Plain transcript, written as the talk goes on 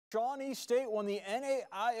Shawnee State won the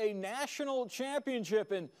NAIA National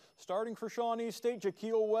Championship, and starting for Shawnee State,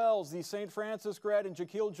 Jaquil Wells, the St. Francis grad, and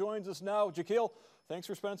Jaquil joins us now. Jaquil, thanks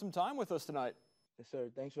for spending some time with us tonight. Yes, sir.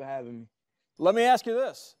 Thanks for having me. Let me ask you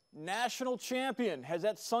this. National champion, has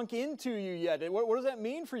that sunk into you yet? What does that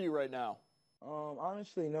mean for you right now?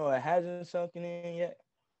 Honestly, no, it hasn't sunken in yet.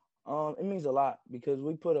 It means a lot because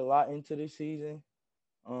we put a lot into this season.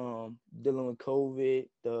 Dealing with COVID,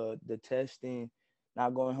 the testing,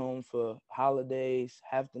 not going home for holidays,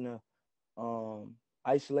 having to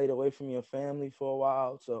isolate away from your family for a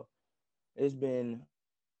while. So it's been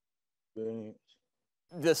brilliant.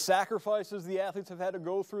 The sacrifices the athletes have had to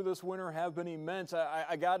go through this winter have been immense.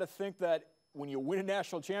 I got to think that when you win a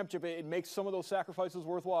national championship, it makes some of those sacrifices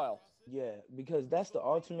worthwhile. Yeah, because that's the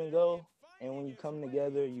ultimate goal. And when you come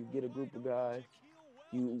together, you get a group of guys.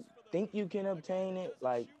 You think you can obtain it,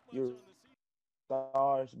 like you're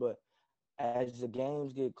stars, but as the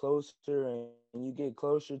games get closer and you get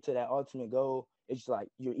closer to that ultimate goal, it's like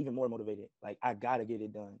you're even more motivated. Like, I got to get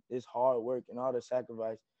it done. This hard work and all the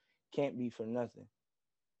sacrifice can't be for nothing.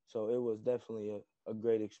 So it was definitely a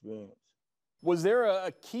great experience. Was there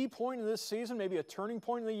a key point in this season, maybe a turning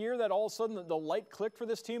point in the year, that all of a sudden the light clicked for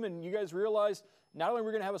this team and you guys realized not only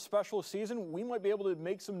we're going to have a special season, we might be able to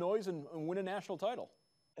make some noise and win a national title?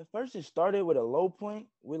 At first, it started with a low point.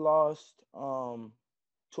 We lost to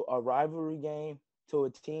a rivalry game to a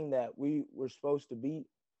team that we were supposed to beat.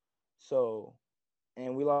 So,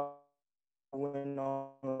 and we lost, went on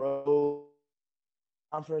a road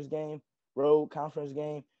conference game.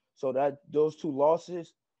 So that those two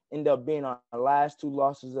losses end up being our last two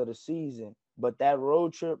losses of the season. But that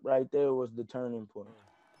road trip right there was the turning point.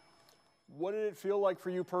 What did it feel like for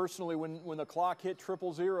you personally when the clock hit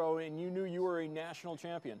 000 and you knew you were a national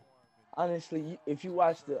champion? Honestly, if you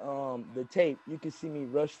watch the tape, you can see me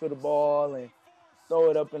rush for the ball and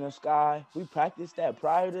throw it up in the sky. We practiced that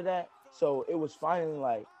prior to that, so it was finally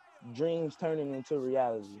like dreams turning into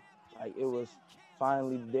reality. Like, it was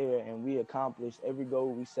finally there, and we accomplished every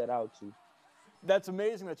goal we set out to. That's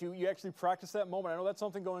amazing that you actually practiced that moment. I know that's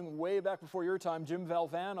something going way back before your time. Jim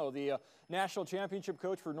Valvano, the national championship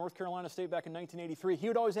coach for North Carolina State back in 1983, he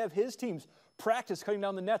would always have his teams practice cutting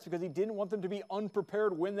down the nets because he didn't want them to be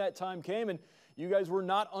unprepared when that time came. And you guys were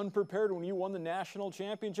not unprepared when you won the national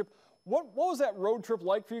championship. What was that road trip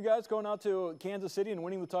like for you guys going out to Kansas City and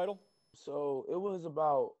winning the title? So it was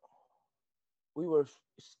about, we were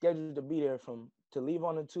scheduled to be there to leave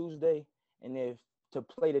on a Tuesday and to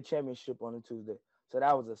play the championship on a Tuesday. So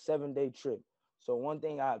that was a 7-day trip. So one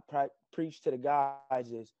thing I preach to the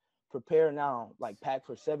guys is prepare now, like pack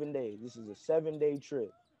for 7 days. This is a 7-day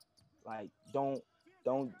trip. Like, don't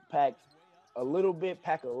pack a little bit,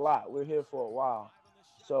 pack a lot. We're here for a while.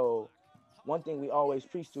 So one thing we always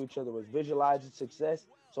preach to each other was visualizing success.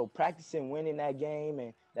 So practicing winning that game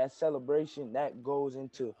and that celebration, that goes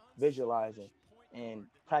into visualizing and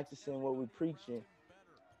practicing what we're preaching.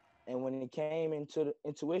 And when it came into the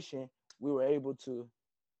intuition, we were able to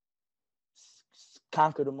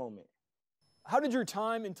conquer the moment. How did your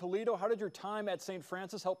time in Toledo, how did your time at St.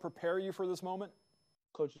 Francis help prepare you for this moment?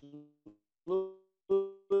 Coach Lewis,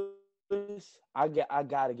 I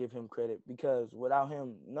got to give him credit because without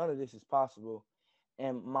him, none of this is possible.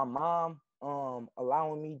 And my mom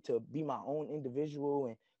allowing me to be my own individual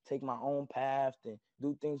and take my own path and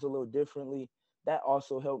do things a little differently, that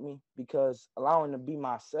also helped me because allowing to be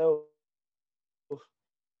myself,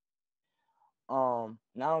 now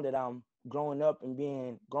that I'm growing up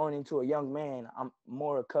and growing into a young man, I'm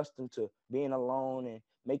more accustomed to being alone and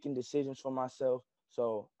making decisions for myself.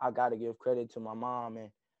 So I got to give credit to my mom and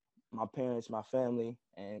my parents, my family,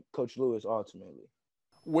 and Coach Lewis ultimately.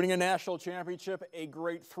 Winning a national championship, a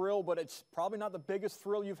great thrill, but it's probably not the biggest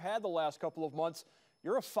thrill you've had the last couple of months.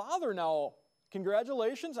 You're a father now.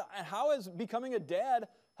 Congratulations. How has becoming a dad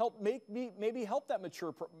helped maybe help that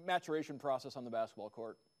maturation process on the basketball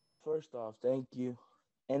court? First off, thank you.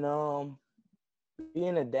 And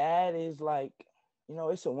being a dad is like,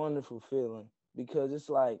 it's a wonderful feeling because it's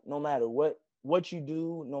like no matter what you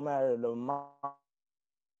do, no matter the amount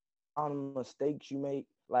of mistakes you make,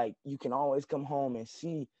 like you can always come home and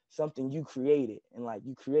see something you created and like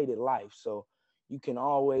you created life. So you can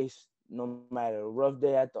always, no matter a rough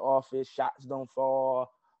day at the office, shots don't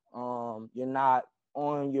fall, you're not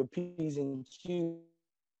on your P's and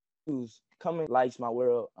Q's, coming lights my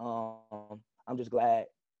world. I'm just glad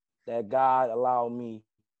that God allowed me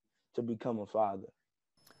to become a father.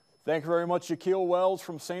 Thank you very much, Jaquil Wells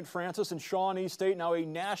from St. Francis and Shawnee State, now a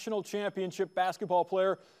national championship basketball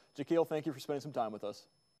player. Jaquil, thank you for spending some time with us.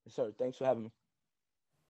 Yes, sir. Thanks for having me.